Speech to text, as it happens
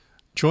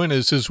Join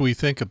us as we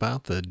think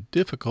about the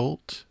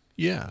difficult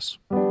yes.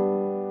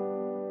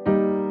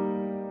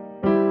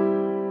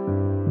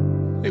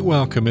 Hey,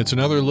 welcome. It's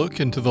another look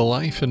into the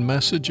life and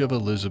message of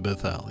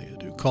Elizabeth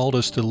Elliot, who called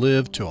us to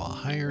live to a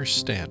higher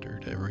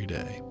standard every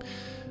day.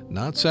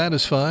 Not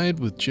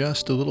satisfied with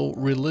just a little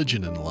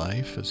religion in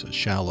life as a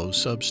shallow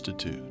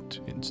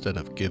substitute, instead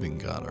of giving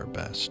God our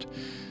best.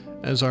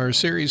 As our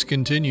series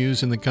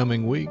continues in the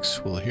coming weeks,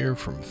 we'll hear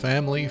from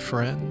family,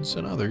 friends,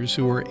 and others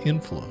who are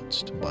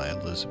influenced by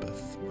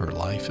Elizabeth, her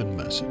life and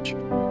message.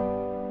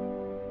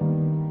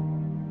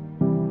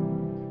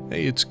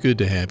 Hey, it's good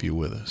to have you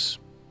with us.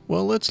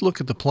 Well, let's look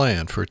at the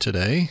plan for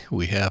today.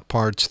 We have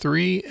parts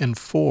 3 and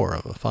 4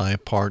 of a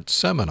 5-part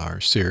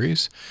seminar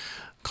series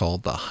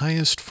called The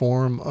Highest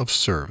Form of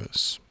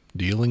Service,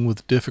 dealing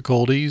with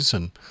difficulties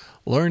and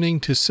learning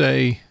to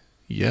say,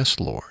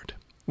 Yes, Lord.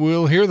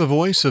 We'll hear the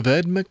voice of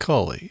Ed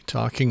McCully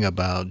talking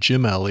about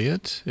Jim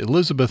Elliot,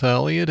 Elizabeth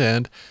Elliot,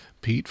 and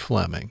Pete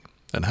Fleming,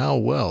 and how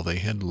well they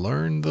had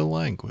learned the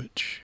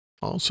language.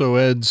 Also,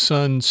 Ed's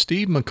son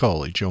Steve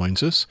McCully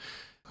joins us,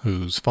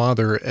 whose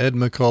father Ed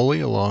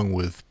McCully, along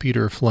with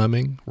Peter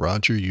Fleming,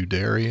 Roger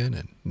Udarian,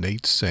 and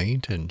Nate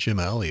Saint, and Jim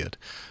Elliot,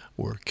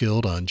 were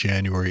killed on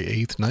January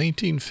 8,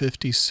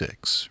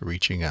 1956,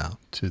 reaching out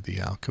to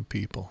the Auca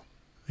people.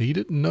 He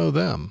didn't know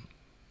them,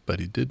 but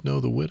he did know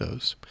the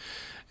widows.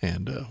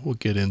 And we'll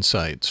get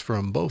insights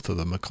from both of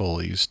the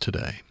McCullys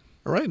today.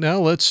 All right, now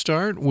let's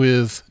start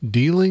with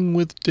dealing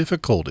with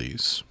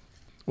difficulties.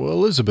 Well,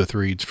 Elizabeth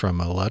reads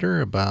from a letter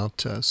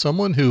about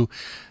someone who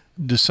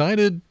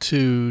decided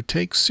to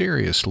take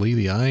seriously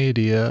the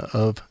idea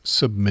of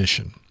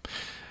submission.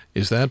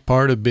 Is that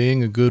part of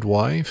being a good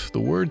wife? The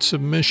word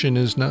submission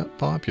is not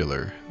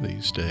popular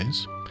these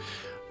days.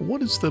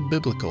 What is the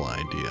biblical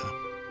idea?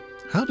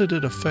 How did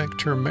it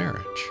affect her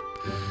marriage?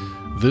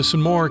 This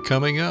and more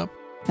coming up.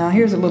 Now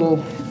here's a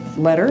little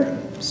letter,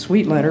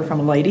 sweet letter from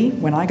a lady.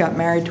 When I got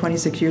married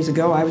 26 years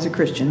ago, I was a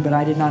Christian, but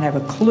I did not have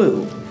a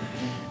clue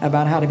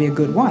about how to be a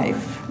good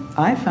wife.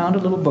 I found a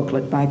little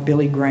booklet by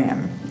Billy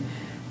Graham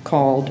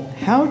called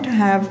How to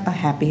Have a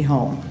Happy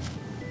Home.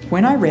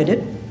 When I read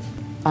it,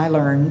 I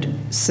learned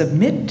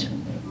submit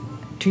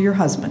to your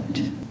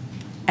husband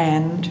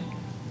and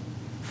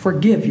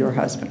forgive your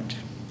husband.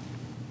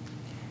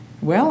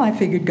 Well, I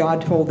figured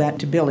God told that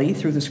to Billy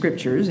through the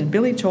scriptures, and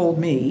Billy told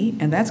me,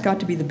 and that's got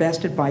to be the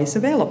best advice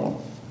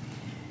available.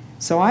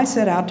 So I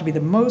set out to be the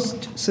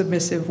most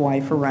submissive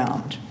wife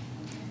around.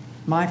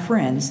 My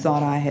friends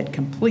thought I had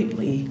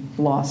completely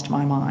lost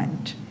my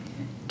mind.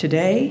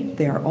 Today,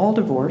 they are all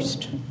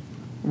divorced,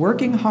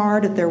 working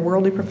hard at their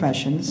worldly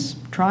professions,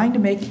 trying to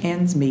make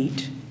ends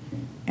meet,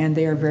 and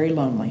they are very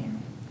lonely.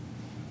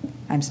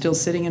 I'm still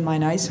sitting in my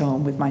nice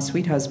home with my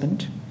sweet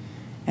husband,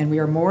 and we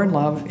are more in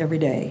love every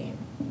day.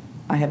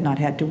 I have not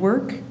had to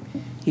work.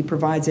 He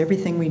provides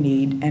everything we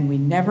need, and we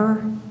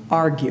never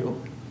argue.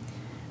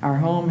 Our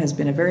home has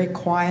been a very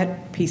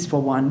quiet,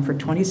 peaceful one for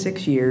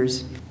 26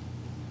 years,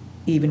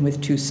 even with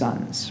 2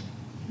 sons.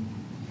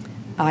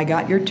 I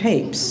got your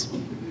tapes.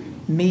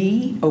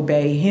 Me,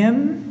 Obey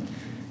Him,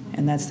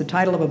 and that's the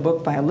title of a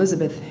book by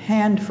Elizabeth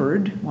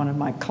Handford, one of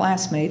my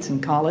classmates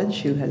in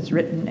college, who has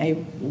written a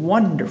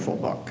wonderful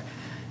book.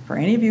 For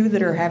any of you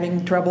that are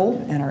having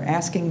trouble and are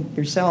asking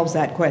yourselves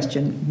that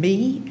question,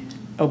 me,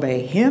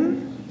 Obey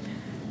Him,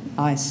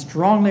 I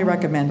strongly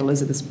recommend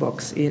Elizabeth's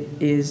books. It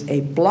is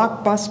a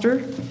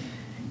blockbuster,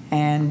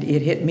 and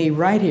it hit me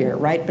right here,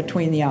 right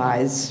between the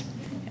eyes.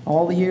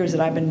 All the years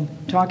that I've been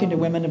talking to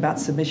women about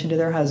submission to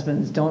their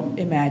husbands, don't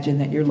imagine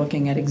that you're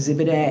looking at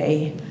Exhibit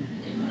A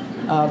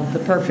of the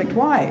perfect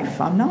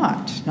wife. I'm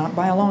not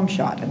by a long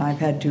shot, and I've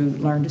had to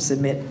learn to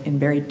submit in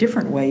very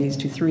different ways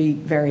to 3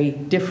 very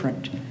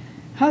different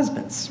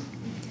husbands.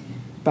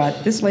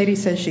 But this lady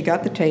says she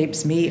got the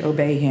tapes, Me,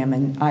 Obey Him,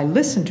 and I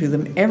listen to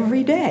them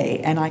every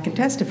day, and I can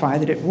testify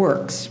that it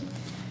works.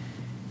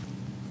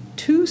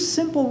 2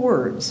 simple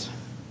words.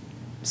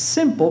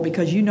 Simple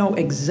because you know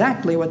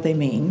exactly what they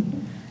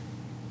mean.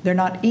 They're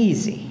not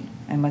easy.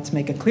 And let's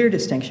make a clear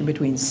distinction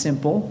between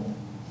simple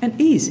and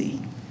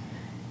easy.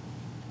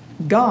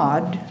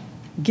 God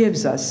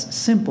gives us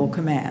simple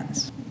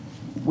commands.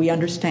 We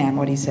understand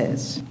what He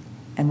says.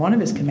 And one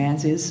of His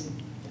commands is,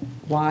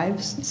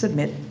 wives,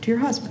 submit to your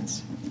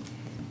husbands.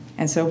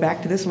 And so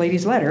back to this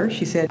lady's letter,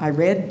 she said, I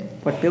read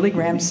what Billy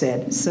Graham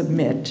said,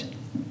 submit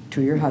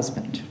to your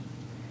husband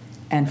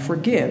and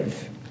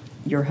forgive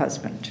your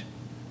husband.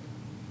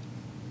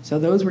 So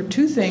those were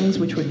 2 things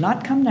which would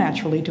not come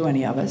naturally to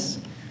any of us,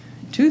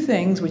 2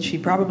 things which she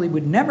probably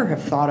would never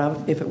have thought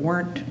of if it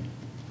weren't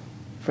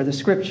for the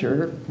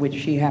scripture, which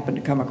she happened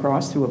to come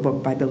across through a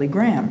book by Billy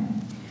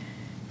Graham.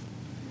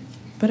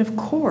 But of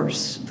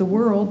course, the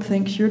world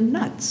thinks you're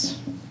nuts.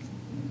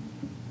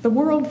 The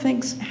world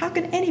thinks, how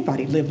can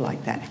anybody live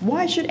like that?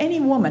 Why should any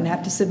woman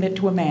have to submit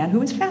to a man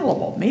who is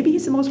fallible? Maybe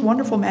he's the most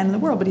wonderful man in the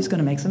world, but he's going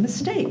to make some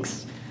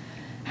mistakes.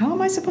 How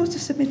am I supposed to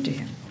submit to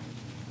him?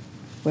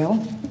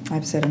 Well,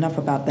 I've said enough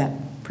about that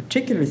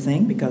particular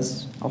thing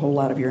because a whole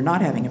lot of you are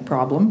not having a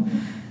problem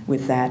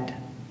with that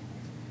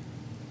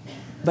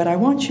But I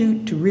want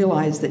you to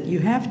realize that you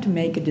have to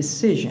make a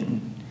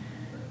decision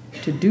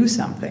to do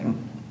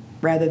something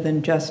rather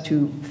than just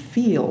to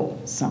feel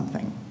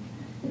something.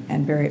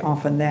 And very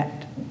often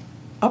that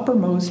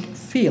uppermost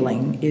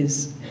feeling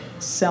is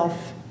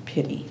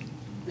self-pity.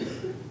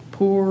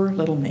 Poor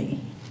little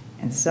me.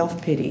 And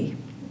self-pity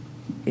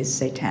is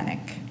satanic.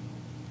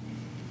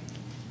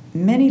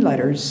 Many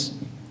letters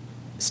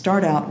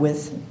start out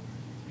with,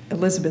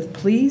 Elizabeth,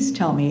 please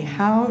tell me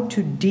how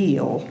to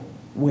deal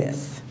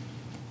with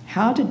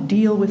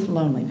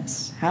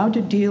loneliness, how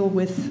to deal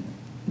with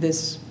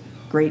this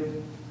great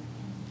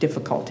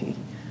difficulty,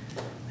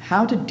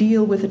 how to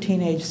deal with a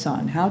teenage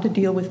son, how to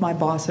deal with my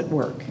boss at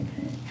work,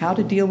 how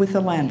to deal with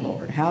the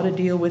landlord, how to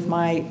deal with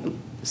my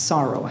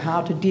sorrow,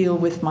 how to deal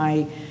with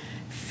my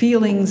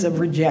feelings of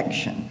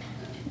rejection.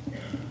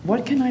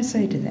 What can I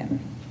say to them?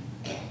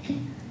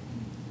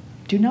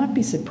 Do not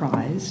be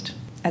surprised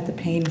at the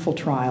painful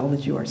trial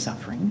that you are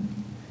suffering.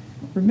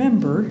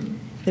 Remember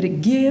that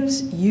it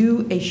gives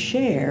you a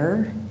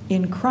share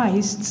in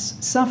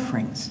Christ's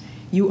sufferings.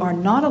 You are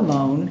not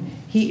alone.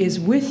 He is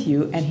with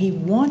you, and he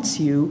wants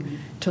you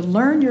to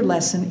learn your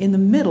lesson in the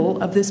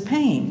middle of this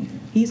pain.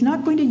 He's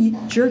not going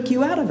to jerk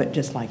you out of it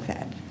just like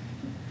that.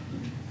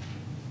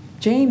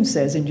 James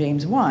says in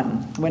James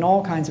 1, when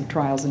all kinds of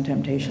trials and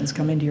temptations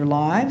come into your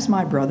lives,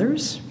 my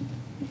brothers,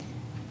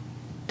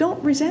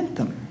 don't resent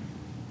them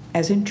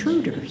as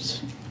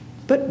intruders,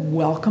 but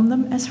welcome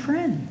them as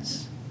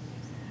friends.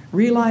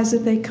 Realize that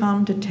they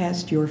come to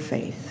test your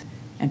faith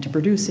and to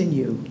produce in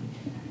you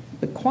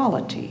the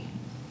quality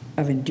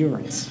of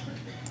endurance.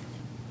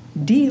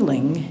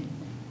 Dealing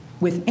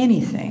with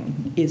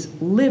anything is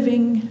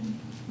living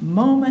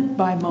moment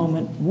by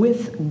moment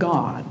with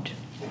God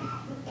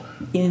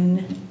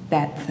in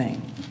that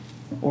thing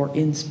or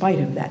in spite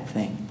of that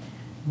thing.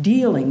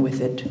 Dealing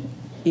with it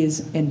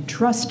is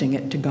entrusting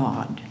it to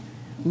God.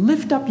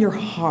 Lift up your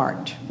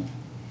heart.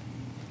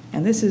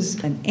 And this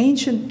is an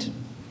ancient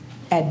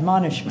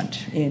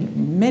admonishment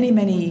in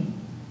many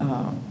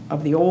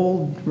of the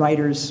old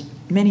writers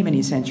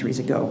many centuries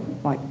ago,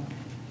 like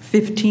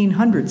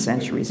 1,500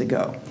 centuries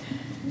ago.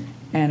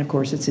 And of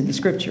course, it's in the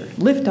scripture.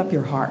 Lift up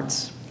your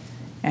hearts.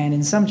 And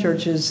in some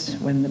churches,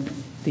 when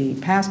the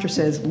pastor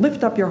says,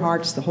 lift up your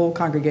hearts, the whole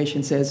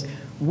congregation says,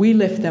 we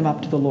lift them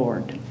up to the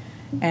Lord.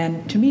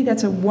 And to me,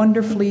 that's a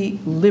wonderfully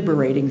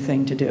liberating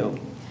thing to do.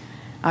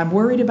 I'm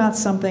worried about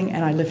something,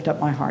 and I lift up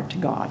my heart to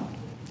God.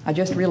 I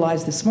just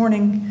realized this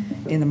morning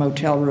in the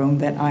motel room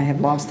that I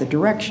have lost the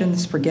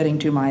directions for getting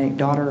to my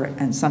daughter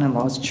and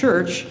son-in-law's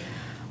church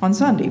on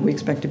Sunday. We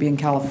expect to be in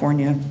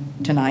California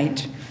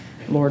tonight,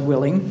 Lord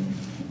willing,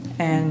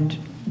 and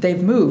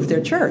they've moved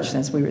their church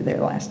since we were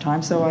there last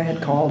time, so I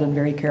had called and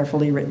very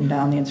carefully written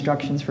down the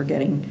instructions for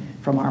getting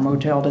from our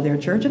motel to their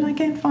church, and I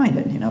can't find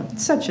it. You know,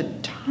 it's such a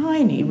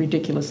tiny,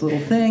 ridiculous little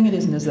thing. It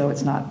isn't as though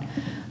it's not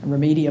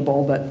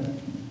remediable, but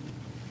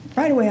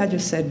right away I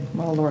just said,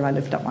 well, Lord, I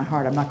lift up my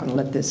heart. I'm not going to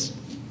let this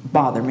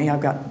bother me. I've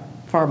got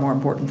far more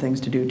important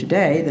things to do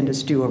today than to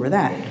stew over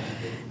that.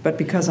 But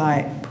because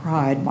I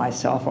pride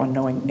myself on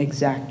knowing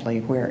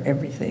exactly where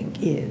everything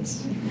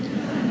is,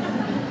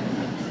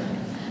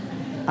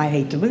 I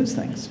hate to lose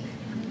things.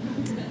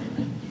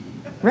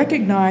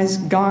 Recognize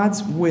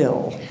God's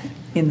will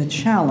in the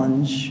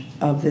challenge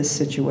of this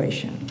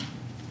situation.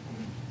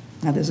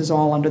 Now, this is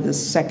all under the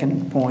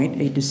second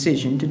point, a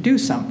decision to do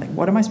something.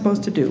 What am I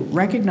supposed to do?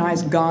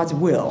 Recognize God's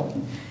will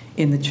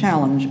in the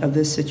challenge of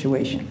this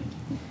situation.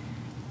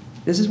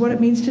 This is what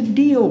it means to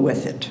deal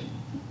with it.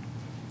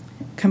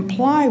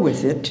 Comply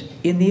with it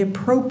in the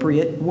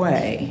appropriate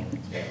way.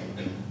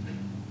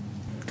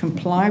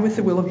 Comply with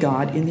the will of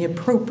God in the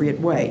appropriate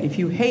way. If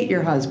you hate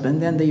your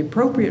husband, then the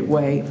appropriate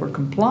way for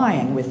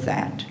complying with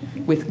that,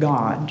 with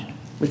God,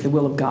 with the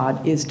will of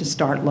God, is to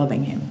start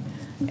loving him.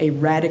 A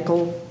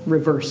radical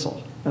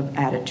reversal of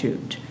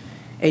attitude.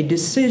 A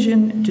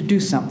decision to do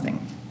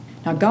something.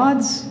 Now,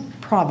 God's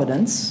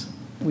providence,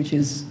 which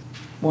is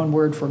one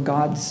word for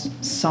God's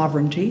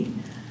sovereignty,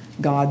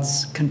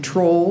 God's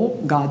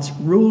control, God's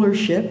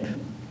rulership,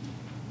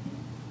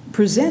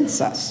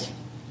 presents us,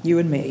 you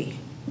and me,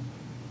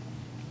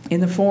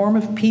 in the form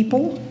of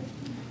people,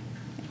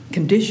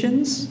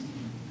 conditions,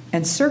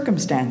 and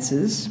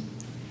circumstances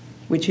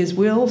which his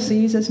will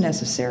sees as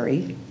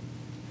necessary.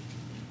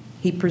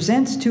 He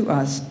presents to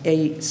us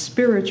a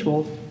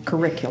spiritual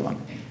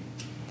curriculum.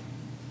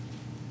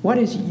 What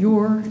is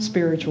your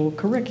spiritual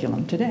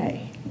curriculum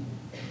today?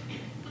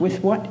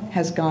 With what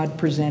has God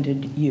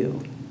presented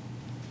you?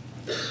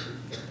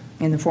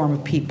 In the form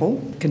of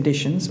people,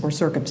 conditions, or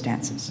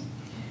circumstances.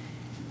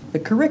 The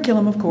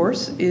curriculum, of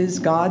course, is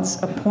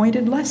God's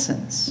appointed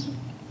lessons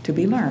to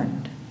be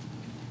learned.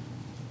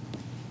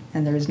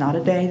 And there is not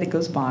a day that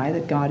goes by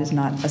that God is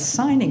not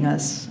assigning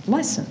us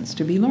lessons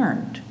to be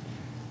learned.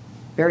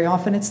 Very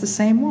often it's the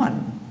same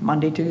one,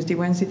 Monday, Tuesday,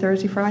 Wednesday,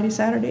 Thursday, Friday,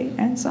 Saturday,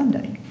 and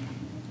Sunday.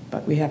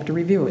 But we have to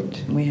review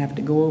it, and we have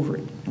to go over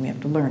it, and we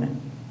have to learn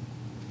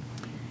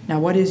it. Now,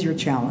 what is your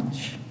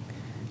challenge?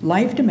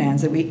 Life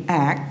demands that we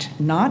act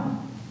not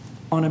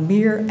on a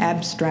mere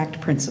abstract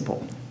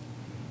principle.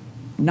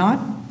 not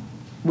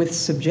with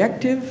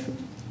subjective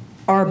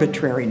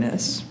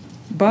arbitrariness,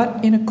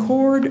 but in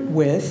accord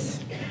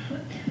with,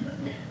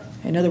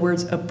 in other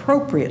words,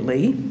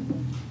 appropriately.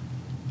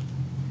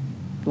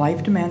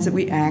 Life demands that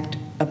we act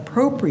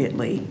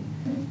appropriately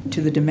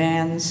to the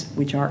demands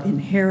which are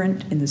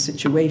inherent in the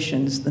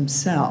situations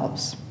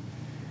themselves.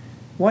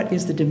 What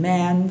is the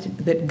demand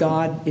that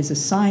God is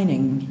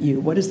assigning you?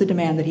 What is the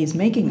demand that He's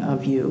making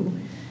of you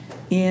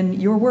in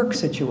your work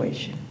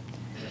situation,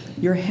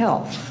 your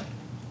health,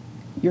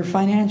 your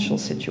financial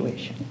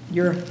situation,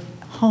 your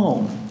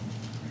home?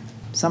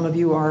 Some of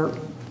you are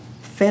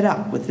fed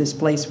up with this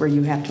place where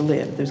you have to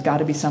live. There's got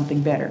to be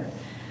something better.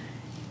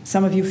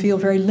 Some of you feel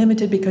very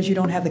limited because you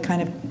don't have the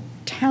kind of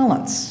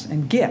talents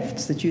and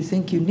gifts that you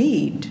think you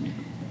need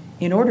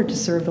in order to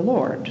serve the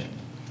Lord.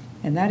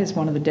 And that is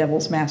one of the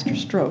devil's master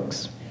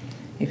strokes.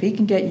 If he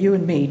can get you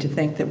and me to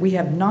think that we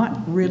have not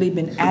really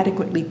been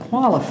adequately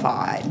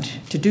qualified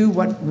to do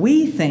what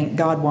we think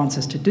God wants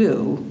us to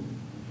do,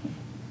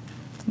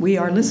 we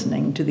are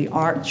listening to the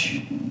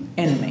arch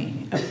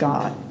enemy of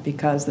God,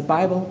 because the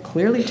Bible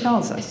clearly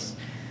tells us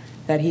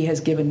that He has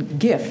given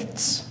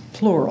gifts,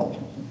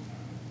 plural,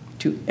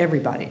 to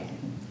everybody.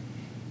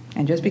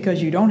 And just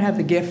because you don't have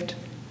the gift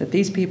that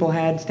these people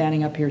had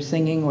standing up here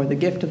singing, or the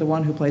gift of the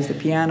one who plays the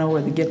piano,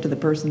 or the gift of the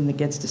person that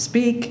gets to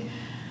speak,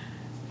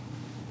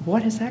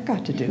 what has that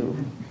got to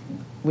do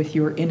with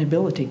your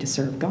inability to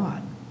serve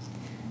God?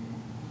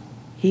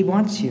 He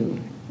wants you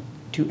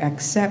to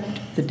accept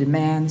the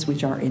demands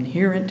which are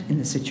inherent in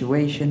the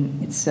situation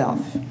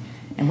itself.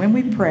 And when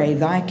we pray,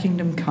 "Thy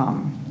kingdom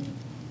come,"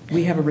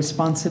 we have a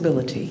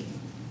responsibility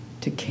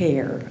to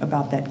care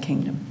about that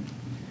kingdom.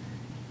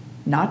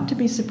 Not to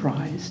be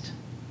surprised.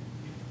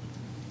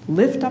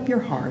 Lift up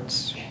your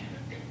hearts.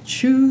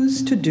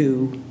 Choose to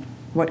do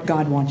what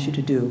God wants you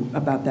to do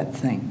about that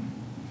thing.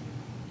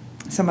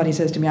 Somebody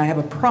says to me, "I have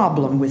a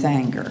problem with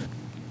anger."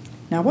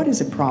 Now, what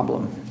is a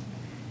problem?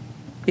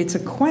 It's a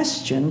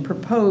question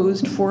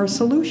proposed for a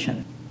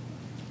solution.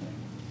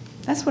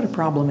 That's what a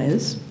problem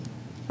is.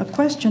 A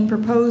question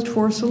proposed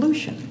for a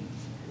solution.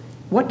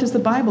 What does the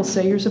Bible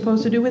say you're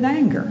supposed to do with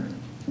anger?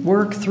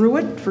 Work through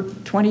it for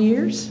 20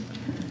 years?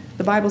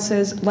 The Bible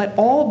says, "Let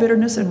all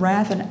bitterness and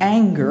wrath and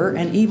anger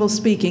and evil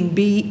speaking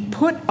be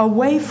put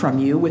away from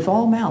you with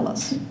all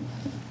malice."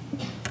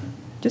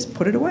 Just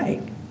put it away.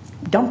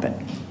 Dump it.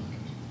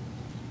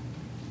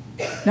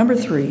 Number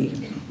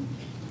 3,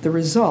 the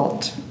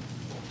result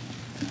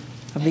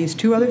of these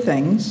two other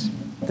things,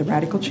 the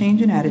radical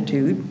change in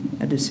attitude,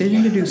 a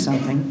decision to do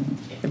something,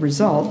 the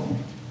result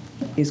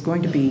is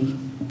going to be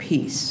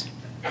peace.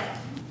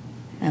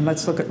 And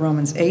let's look at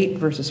Romans 8,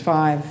 verses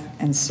 5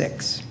 and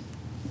 6.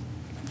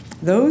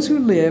 Those who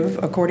live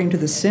according to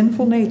the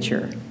sinful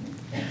nature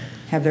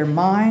have their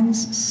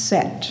minds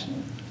set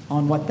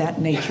on what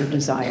that nature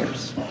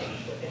desires.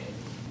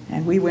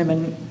 And we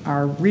women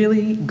are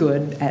really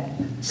good at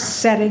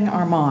setting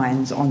our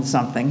minds on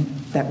something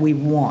that we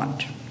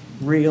want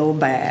real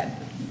bad.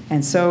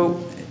 And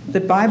so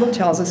the Bible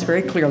tells us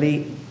very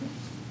clearly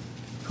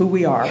who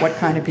we are, what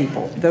kind of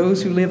people.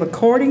 Those who live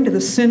according to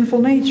the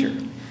sinful nature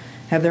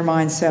have their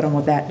minds set on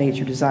what that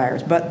nature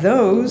desires. But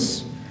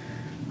those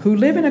who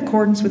live in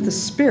accordance with the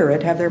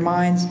Spirit have their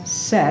minds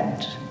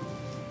set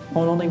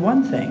on only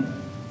one thing,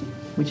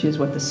 which is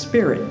what the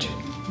Spirit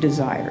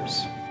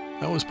desires.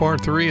 That was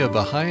part 3 of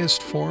The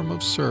Highest Form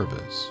of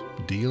Service,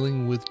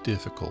 Dealing with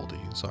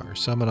Difficulties. Our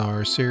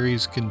seminar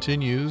series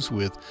continues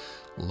with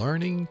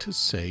Learning to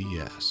Say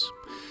Yes.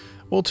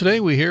 Well, today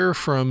we hear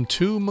from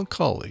two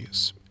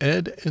Macaulays,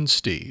 Ed and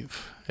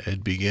Steve.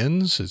 Ed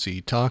begins as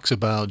he talks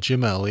about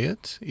Jim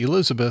Elliot,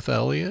 Elizabeth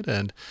Elliot,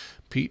 and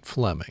Pete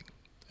Fleming,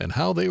 and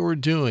how they were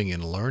doing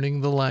in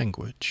learning the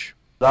language.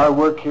 Our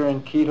work here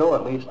in Quito,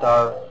 at least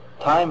our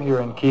time here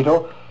in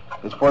Quito,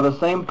 is for the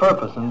same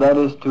purpose, and that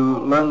is to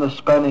learn the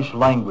Spanish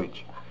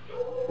language.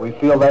 We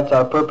feel that's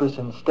our purpose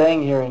in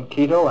staying here in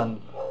Quito, and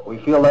we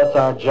feel that's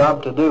our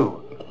job to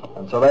do.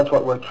 And so that's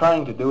what we're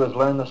trying to do, is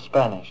learn the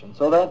Spanish. And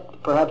so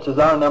that perhaps is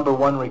our number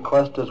one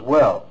request as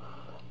well,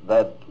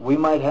 that we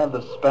might have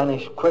the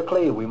Spanish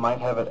quickly, we might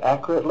have it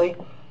accurately,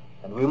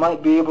 and we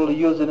might be able to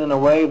use it in a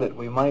way that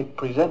we might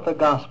present the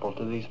gospel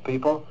to these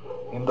people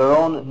in their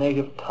own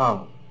native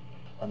tongue.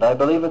 And I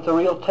believe it's a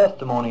real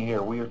testimony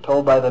here. We are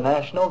told by the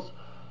nationals,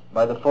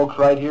 by the folks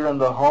right here in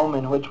the home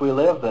in which we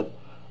live,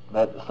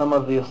 that some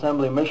of the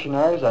assembly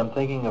missionaries, I'm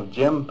thinking of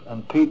Jim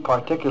and Pete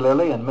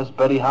particularly, and Miss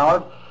Betty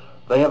Howard,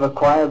 they have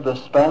acquired the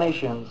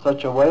Spanish in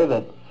such a way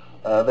that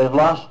they've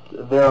lost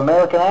their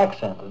American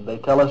accent, and they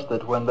tell us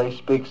that when they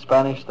speak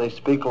Spanish, they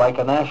speak like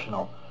a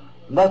national.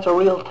 And that's a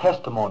real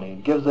testimony.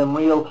 It gives them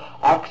real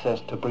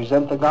access to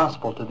present the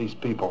gospel to these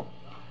people.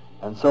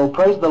 And so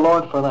praise the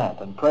Lord for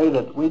that, and pray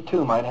that we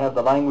too might have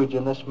the language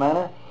in this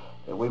manner,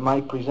 that we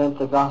might present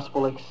the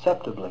gospel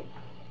acceptably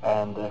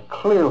and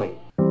clearly.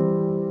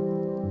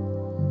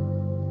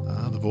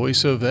 The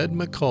voice of Ed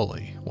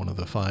Macaulay, one of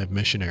the 5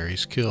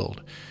 missionaries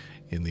killed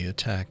in the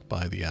attack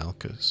by the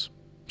Aucas.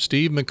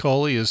 Steve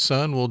Macaulay, his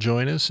son, will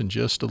join us in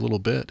just a little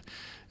bit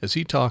as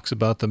he talks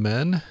about the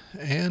men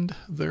and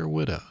their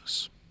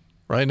widows.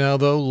 Right now,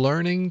 though,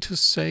 learning to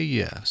say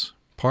yes.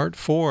 Part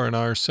 4 in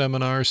our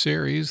seminar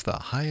series, The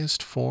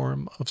Highest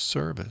Form of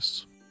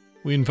Service.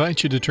 We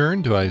invite you to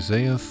turn to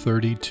Isaiah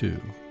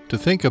 32 to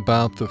think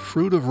about the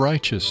fruit of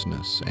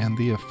righteousness and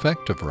the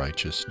effect of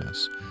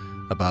righteousness,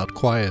 about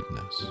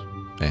quietness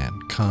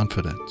and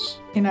confidence.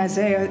 In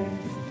Isaiah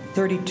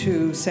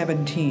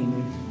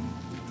 32:17,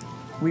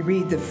 we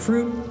read, "The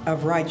fruit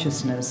of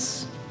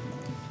righteousness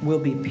will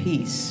be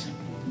peace.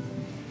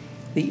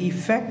 The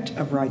effect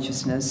of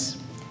righteousness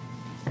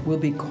will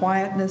be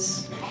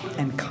quietness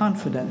and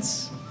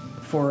confidence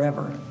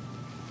forever."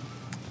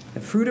 The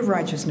fruit of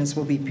righteousness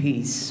will be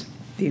peace.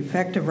 The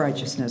effect of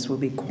righteousness will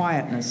be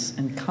quietness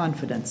and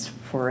confidence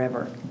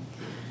forever.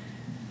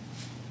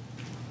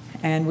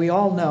 And we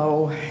all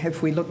know,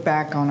 if we look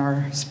back on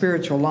our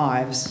spiritual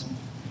lives,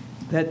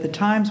 that the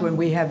times when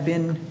we have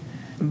been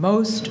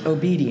most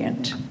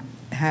obedient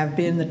have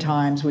been the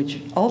times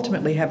which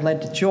ultimately have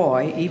led to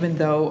joy, even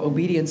though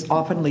obedience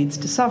often leads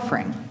to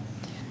suffering.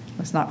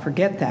 Let's not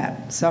forget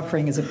that.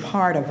 Suffering is a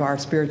part of our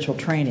spiritual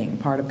training,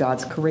 part of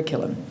God's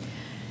curriculum.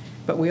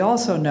 But we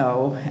also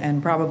know,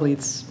 and probably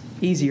it's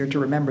easier to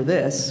remember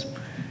this,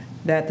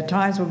 that the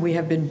times when we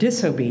have been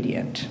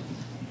disobedient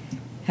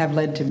have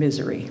led to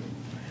misery.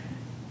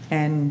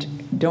 And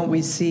don't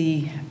we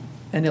see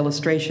an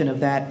illustration of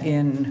that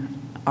in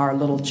our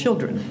little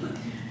children?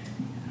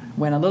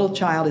 When a little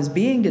child is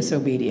being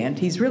disobedient,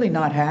 he's really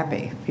not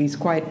happy. He's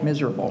quite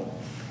miserable.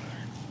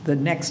 The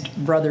next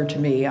brother to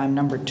me, I'm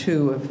number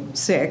 2 of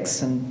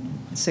 6, and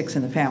 6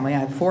 in the family. I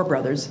have 4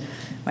 brothers.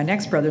 My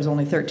next brother is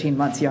only 13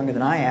 months younger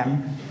than I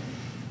am.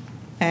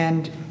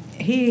 And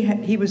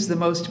he was the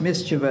most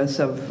mischievous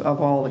of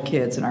all the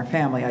kids in our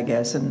family, I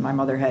guess, and my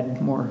mother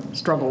had more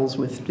struggles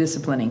with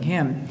disciplining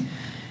him.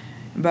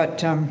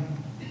 But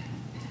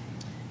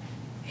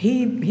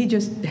he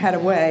just had a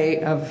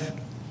way of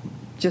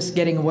just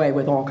getting away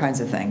with all kinds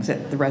of things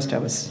that the rest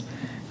of us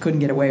couldn't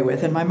get away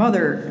with. And my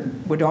mother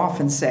would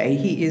often say,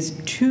 he is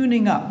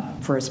tuning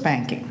up for a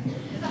spanking.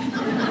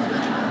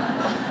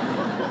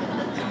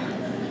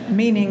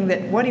 Meaning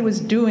that what he was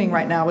doing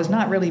right now was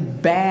not really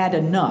bad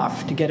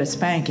enough to get a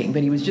spanking,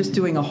 but he was just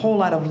doing a whole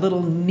lot of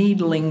little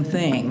needling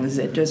things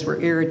that just were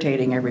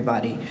irritating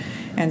everybody.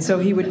 And so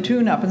he would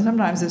tune up, and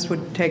sometimes this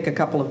would take a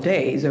couple of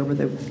days. Over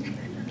the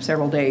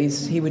several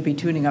days, he would be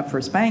tuning up for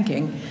a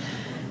spanking.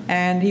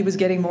 And he was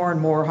getting more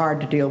and more hard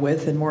to deal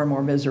with and more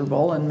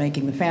miserable and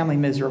making the family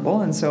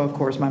miserable. And so, of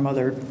course, my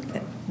mother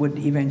would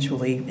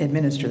eventually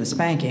administer the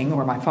spanking,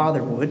 or my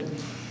father would.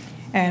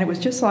 And it was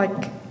just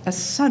like a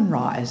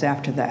sunrise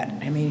after that.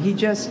 I mean, he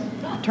just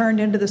turned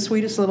into the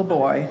sweetest little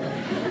boy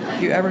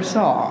you ever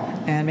saw.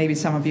 And maybe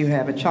some of you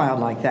have a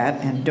child like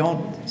that. And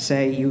don't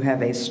say you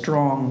have a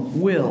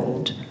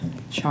strong-willed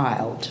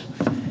child.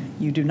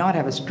 You do not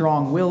have a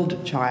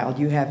strong-willed child.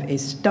 You have a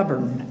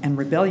stubborn and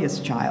rebellious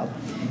child.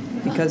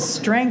 Because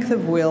strength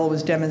of will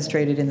was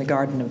demonstrated in the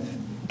Garden of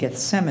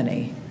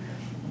Gethsemane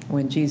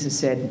when Jesus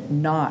said,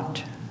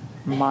 "Not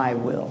my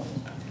will,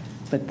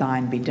 but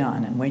thine be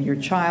done." And when your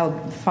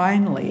child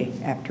finally,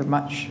 after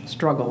much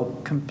struggle,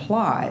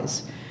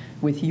 complies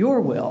with your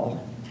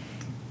will,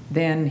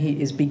 then he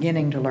is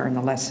beginning to learn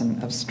the lesson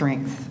of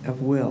strength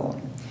of will.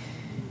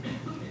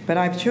 But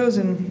I've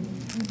chosen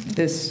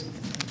this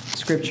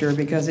scripture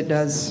because it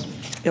does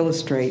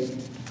illustrate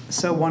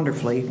so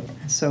wonderfully,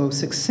 so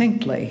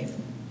succinctly,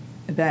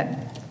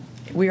 that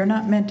we are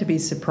not meant to be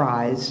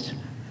surprised.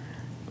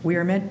 We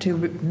are meant to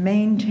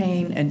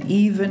maintain an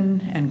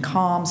even and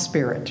calm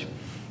spirit,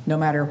 no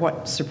matter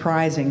what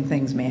surprising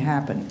things may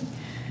happen,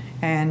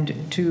 and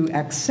to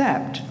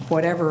accept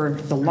whatever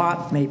the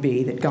lot may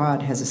be that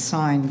God has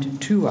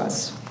assigned to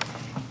us.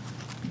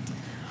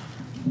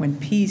 When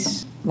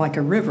peace like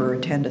a river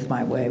attendeth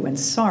my way, when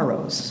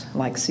sorrows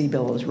like sea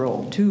billows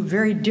roll. 2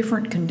 very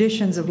different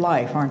conditions of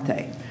life, aren't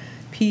they?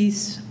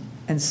 Peace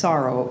and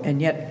sorrow,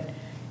 and yet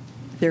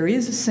there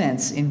is a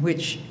sense in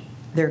which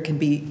there can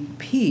be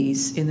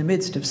peace in the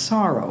midst of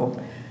sorrow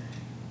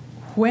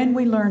when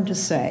we learn to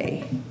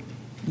say,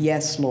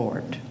 "Yes,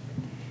 Lord,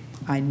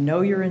 I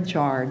know you're in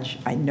charge,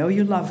 I know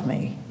you love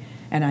me,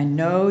 and I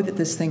know that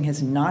this thing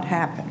has not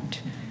happened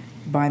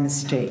by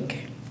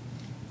mistake."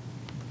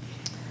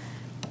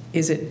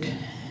 Is it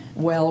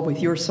well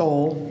with your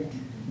soul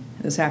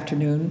this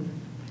afternoon?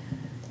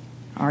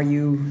 Are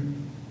you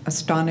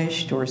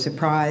astonished or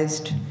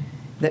surprised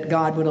that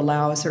God would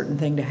allow a certain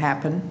thing to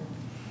happen?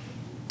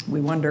 We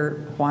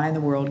wonder why in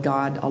the world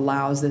God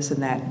allows this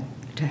and that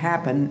to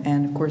happen,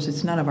 and of course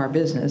it's none of our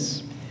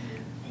business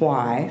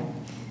why.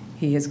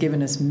 He has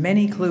given us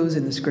many clues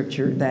in the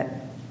scripture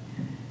that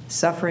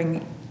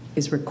suffering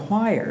is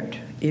required.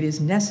 It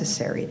is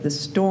necessary. The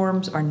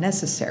storms are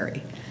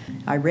necessary.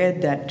 I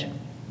read that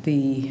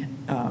the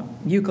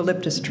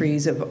eucalyptus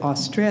trees of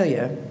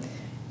Australia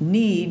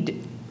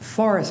need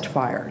forest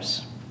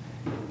fires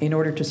in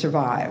order to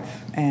survive.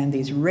 And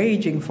these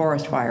raging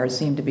forest fires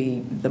seem to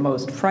be the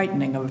most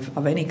frightening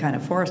of any kind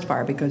of forest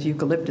fire, because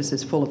eucalyptus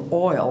is full of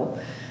oil,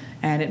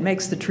 And it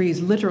makes the trees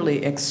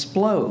literally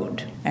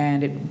explode,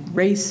 and it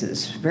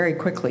races very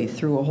quickly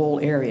through a whole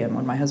area. And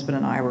when my husband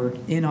and I were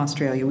in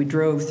Australia, we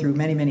drove through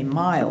many, many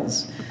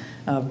miles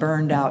of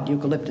burned out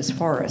eucalyptus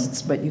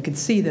forests, but you could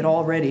see that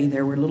already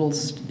there were little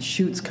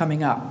shoots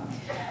coming up.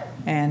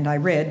 And I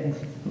read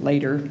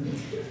later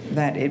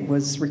that it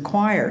was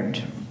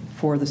required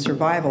for the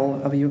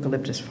survival of a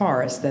eucalyptus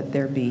forest that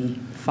there be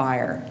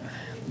fire.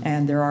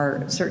 And there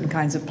are certain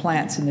kinds of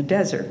plants in the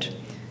desert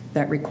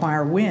that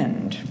require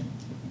wind,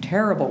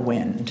 terrible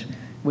wind,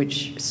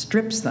 which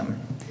strips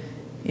them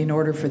in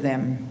order for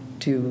them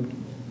to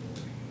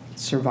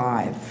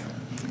survive.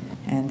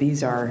 And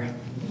these are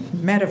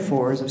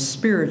metaphors of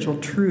spiritual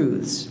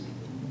truths.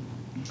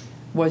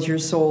 Was your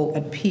soul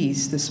at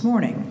peace this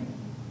morning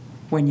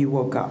when you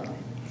woke up?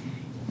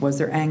 Was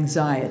there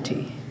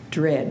anxiety,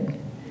 dread,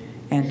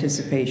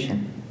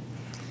 anticipation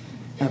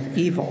of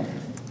evil?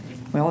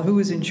 Well, who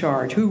is in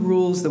charge? Who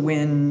rules the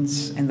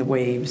winds and the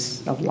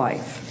waves of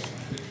life?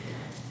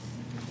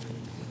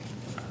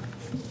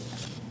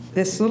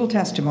 This little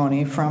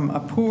testimony from a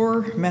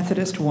poor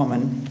Methodist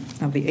woman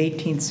of the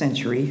 18th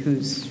century,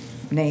 whose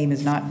name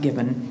is not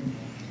given,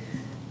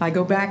 I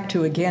go back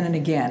to again and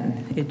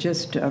again. It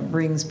just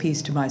brings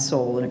peace to my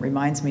soul, and it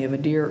reminds me of a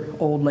dear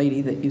old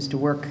lady that used to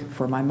work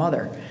for my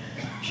mother.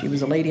 She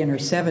was a lady in her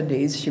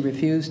 70s. She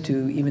refused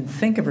to even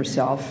think of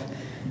herself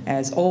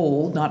as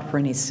old, not for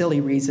any silly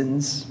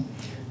reasons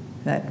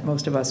that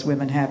most of us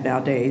women have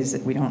nowadays,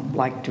 that we don't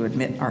like to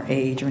admit our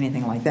age or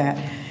anything like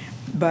that.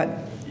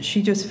 But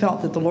she just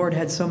felt that the Lord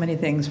had so many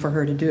things for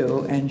her to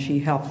do, and she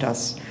helped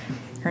us.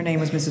 Her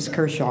name was Mrs.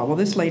 Kershaw. Well,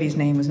 this lady's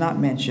name was not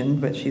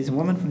mentioned, but she's a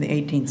woman from the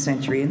 18th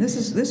century, and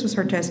this was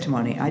her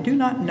testimony. I do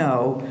not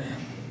know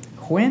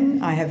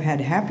when I have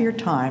had happier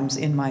times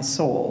in my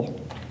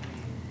soul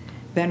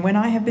than when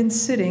I have been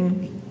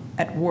sitting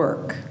at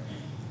work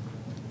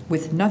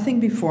with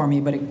nothing before me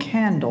but a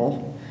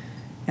candle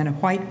and a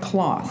white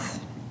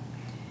cloth,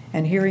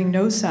 and hearing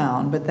no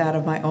sound but that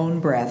of my own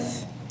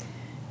breath,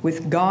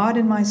 with God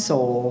in my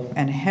soul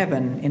and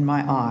heaven in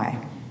my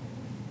eye.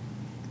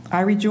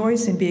 I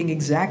rejoice in being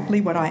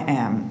exactly what I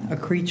am, a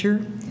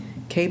creature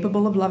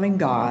capable of loving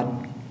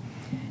God,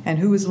 and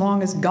who, as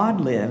long as God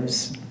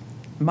lives,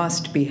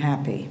 must be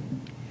happy.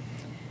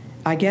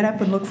 I get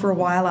up and look for a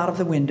while out of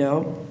the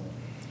window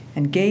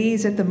and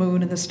gaze at the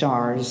moon and the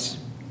stars,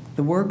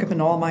 the work of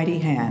an almighty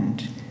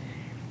hand.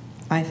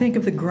 I think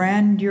of the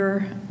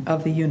grandeur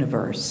of the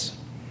universe,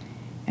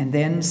 and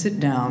then sit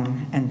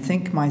down and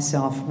think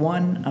myself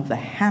one of the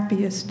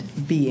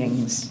happiest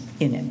beings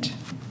in it.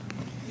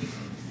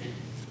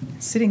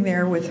 Sitting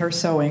there with her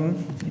sewing,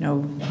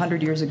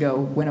 100 years ago,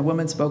 when a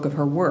woman spoke of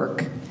her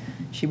work,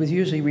 she was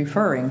usually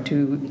referring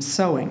to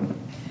sewing.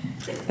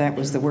 That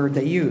was the word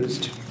they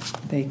used.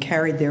 They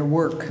carried their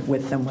work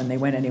with them when they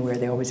went anywhere.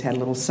 They always had a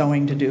little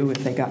sewing to do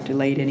if they got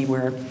delayed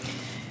anywhere.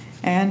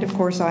 And, of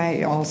course,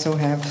 I also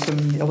have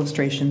some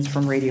illustrations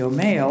from Radio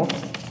Mail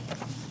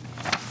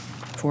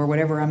for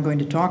whatever I'm going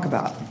to talk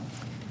about.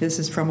 This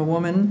is from a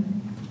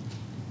woman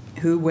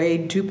who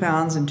weighed 2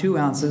 pounds and 2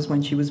 ounces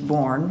when she was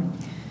born,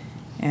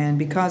 and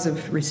because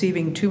of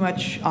receiving too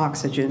much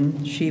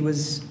oxygen, she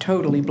was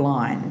totally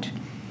blind.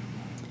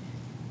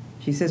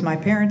 She says, "My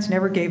parents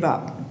never gave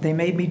up. They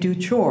made me do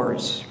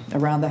chores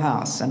around the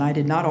house, and I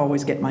did not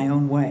always get my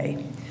own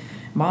way.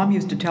 Mom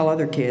used to tell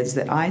other kids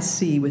that I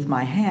see with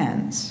my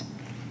hands.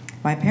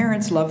 My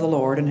parents love the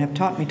Lord and have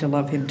taught me to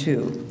love Him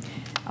too.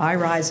 I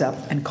rise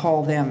up and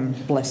call them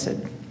blessed.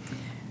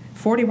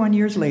 41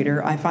 years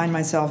later, I find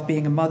myself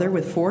being a mother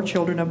with 4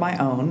 children of my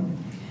own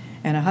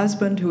and a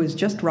husband who is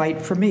just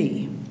right for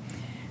me.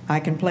 I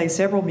can play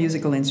several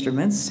musical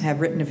instruments, have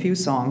written a few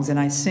songs, and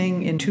I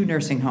sing in 2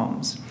 nursing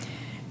homes.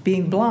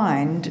 Being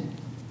blind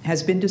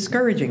has been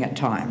discouraging at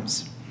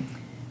times,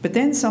 but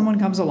then someone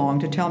comes along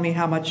to tell me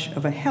how much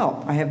of a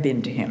help I have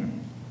been to him.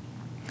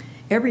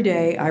 Every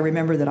day I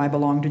remember that I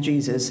belong to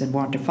Jesus and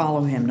want to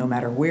follow Him no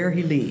matter where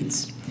He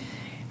leads.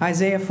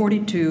 Isaiah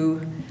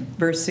 42,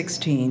 verse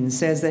 16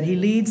 says that He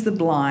leads the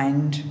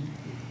blind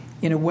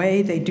in a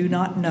way they do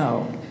not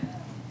know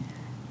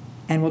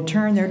and will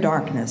turn their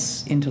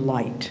darkness into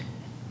light.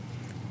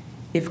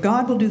 If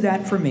God will do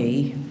that for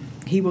me,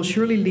 He will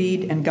surely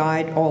lead and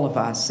guide all of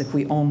us if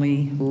we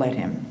only let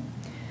Him."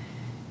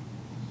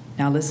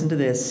 Now listen to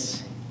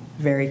this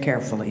very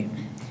carefully.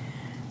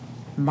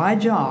 My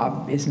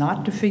job is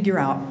not to figure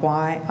out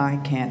why I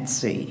can't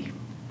see,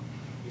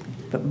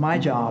 but my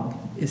job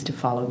is to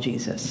follow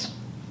Jesus.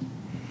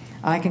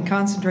 I can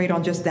concentrate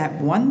on just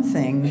that one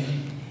thing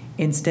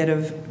instead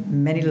of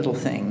many little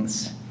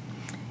things.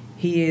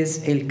 He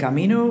is el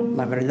camino,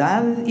 la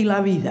verdad y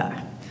la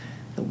vida,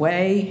 the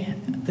way,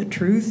 the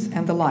truth,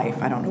 and the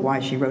life. I don't know why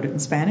she wrote it in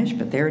Spanish,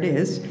 but there it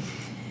is.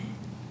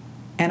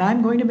 And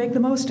I'm going to make the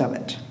most of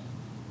it.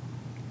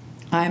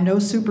 I am no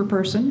super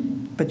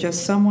person, but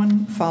just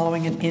someone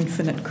following an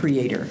infinite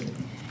creator.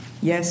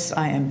 Yes,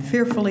 I am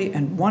fearfully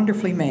and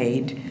wonderfully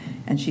made,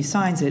 and she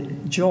signs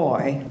it,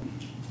 joy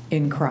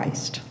in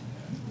Christ.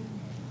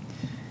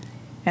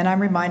 And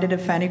I'm reminded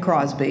of Fanny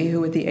Crosby,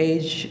 who at the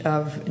age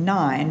of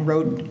 9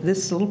 wrote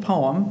this little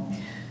poem.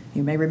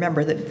 You may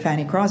remember that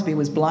Fanny Crosby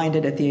was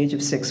blinded at the age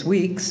of 6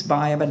 weeks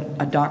by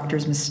a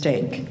doctor's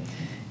mistake.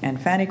 And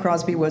Fanny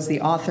Crosby was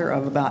the author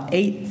of about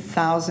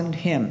 8,000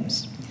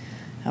 hymns.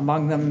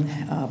 Among them,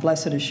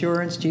 Blessed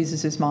Assurance,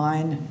 Jesus is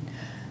Mine,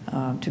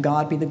 To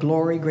God Be the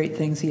Glory, Great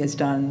Things He Has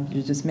Done.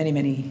 There's just many,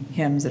 many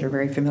hymns that are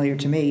very familiar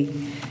to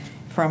me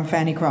from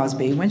Fanny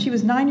Crosby. When she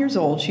was 9 years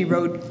old, she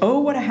wrote, "Oh,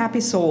 what a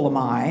happy soul am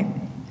I,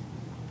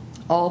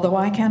 although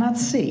I cannot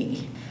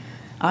see.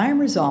 I am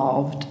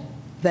resolved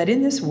that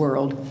in this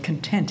world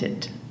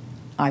contented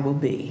I will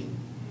be."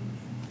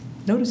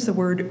 Notice the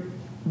word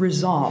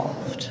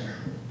resolved.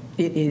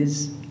 It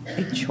is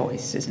a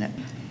choice, isn't it?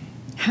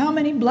 How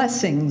many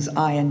blessings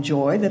I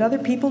enjoy that other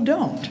people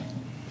don't.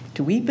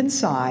 To weep and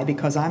sigh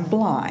because I'm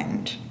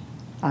blind,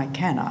 I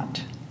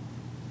cannot,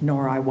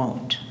 nor I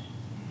won't.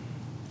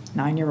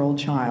 9-year-old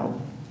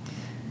child.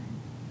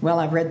 Well,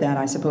 I've read that,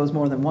 I suppose,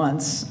 more than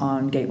once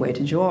on Gateway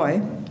to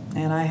Joy,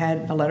 and I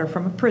had a letter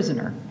from a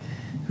prisoner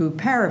who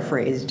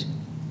paraphrased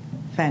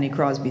Fanny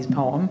Crosby's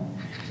poem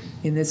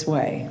in this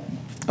way.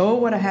 "Oh,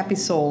 what a happy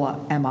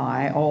soul am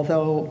I,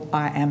 although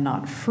I am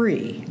not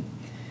free.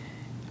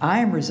 I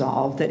am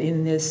resolved that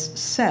in this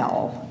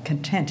cell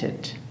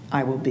contented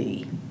I will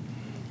be.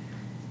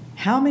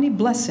 How many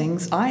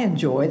blessings I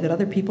enjoy that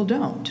other people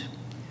don't.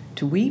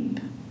 To weep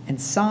and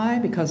sigh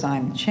because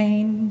I'm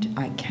chained,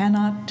 I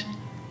cannot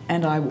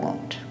and I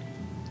won't."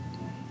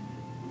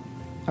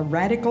 A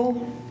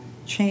radical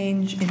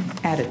change in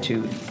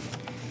attitude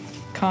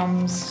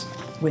comes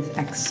with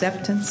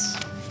acceptance,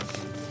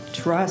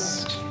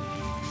 trust,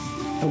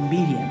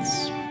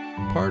 obedience.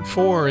 Part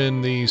 4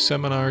 in the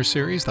seminar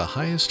series, The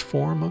Highest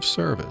Form of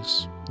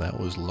Service. That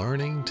was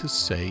learning to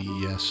say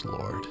yes,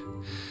 Lord.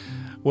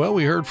 Well,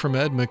 we heard from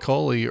Ed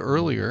McCauley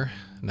earlier.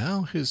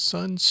 Now his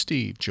son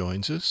Steve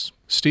joins us.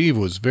 Steve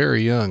was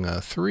very young,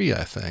 3,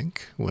 I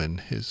think, when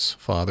his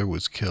father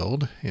was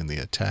killed in the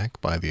attack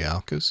by the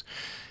Alkas.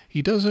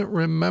 He doesn't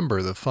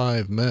remember the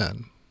 5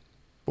 men.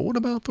 But what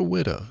about the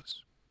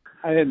widows?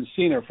 I hadn't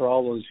seen her for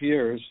all those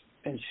years,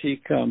 and she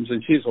comes,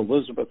 and she's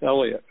Elizabeth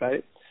Elliot,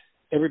 right?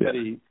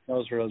 Everybody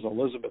knows her as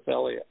Elizabeth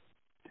Elliot.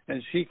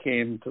 And she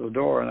came to the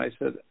door, and I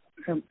said,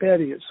 "Aunt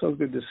Betty, it's so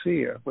good to see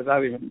you,"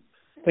 without even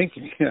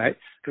thinking, because I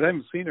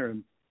haven't seen her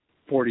in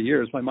 40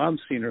 years. My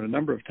mom's seen her a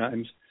number of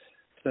times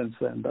since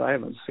then, but I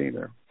haven't seen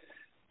her.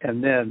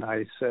 And then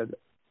I said,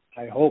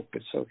 "I hope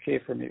it's okay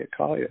for me to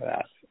call you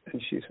that."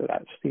 And she said,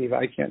 "Steve,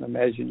 I can't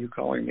imagine you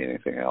calling me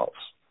anything else."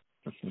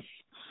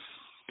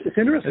 It's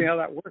interesting how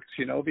that works,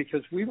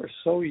 because we were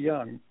so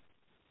young.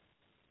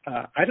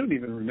 I don't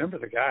even remember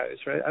the guys,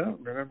 right? I don't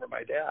remember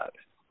my dad.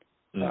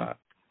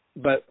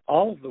 But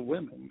all of the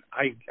women,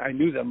 I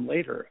knew them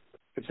later.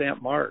 It's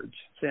Aunt Marge,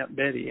 it's Aunt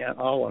Betty, Aunt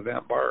Olive,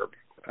 Aunt Barb,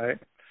 right?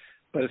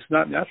 But it's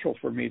not natural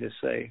for me to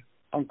say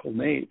Uncle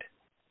Nate.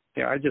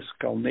 I just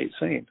call Nate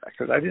Saint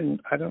because I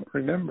don't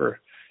remember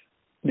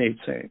Nate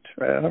Saint,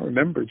 right? I don't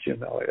remember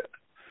Jim Elliott.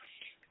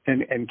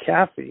 And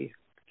Kathy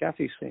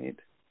Saint,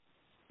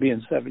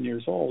 being 7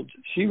 years old,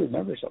 she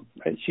remembers him,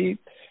 right? She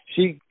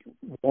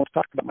won't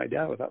talk about my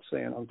dad without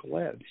saying Uncle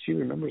Ed. She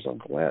remembers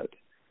Uncle Ed,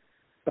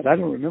 but I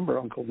don't remember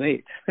Uncle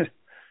Nate.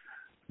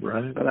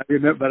 Right. But I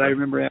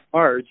remember Aunt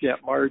Marge.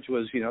 Aunt Marge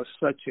was,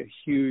 such a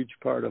huge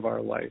part of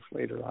our life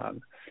later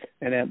on,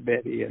 and Aunt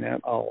Betty and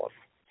Aunt Olive.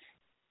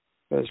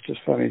 But it's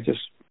just funny,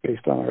 just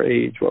based on our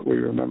age, what we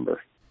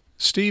remember.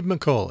 Steve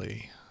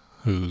McCauley,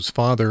 whose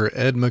father,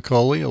 Ed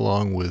McCauley,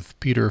 along with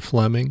Peter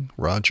Fleming,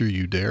 Roger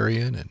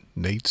Udarian, and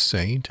Nate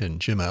Saint and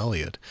Jim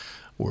Elliott,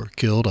 were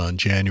killed on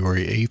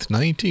January 8th,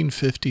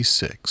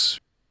 1956.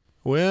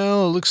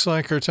 Well, it looks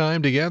like our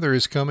time together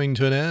is coming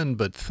to an end,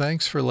 but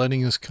thanks for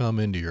letting us come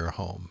into your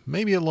home.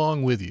 Maybe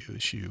along with you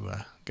as you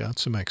got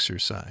some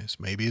exercise,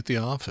 maybe at the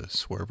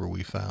office, wherever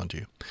we found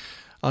you.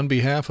 On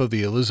behalf of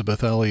the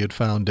Elizabeth Elliot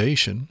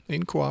Foundation,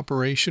 in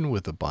cooperation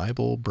with the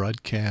Bible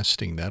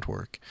Broadcasting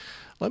Network,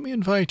 let me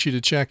invite you to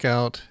check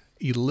out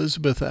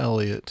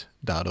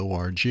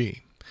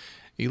elizabethelliot.org.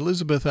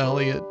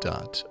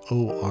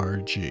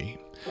 elizabethelliot.org.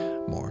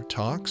 More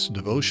talks,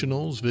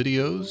 devotionals,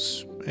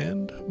 videos,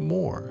 and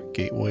more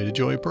Gateway to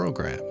Joy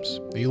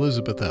programs.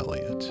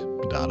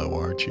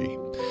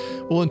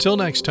 elizabethelliot.org. Well, until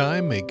next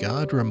time, may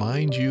God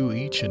remind you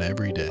each and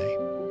every day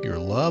you're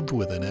loved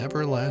with an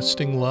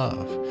everlasting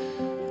love.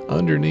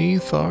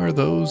 Underneath are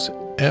those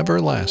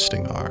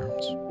everlasting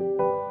arms.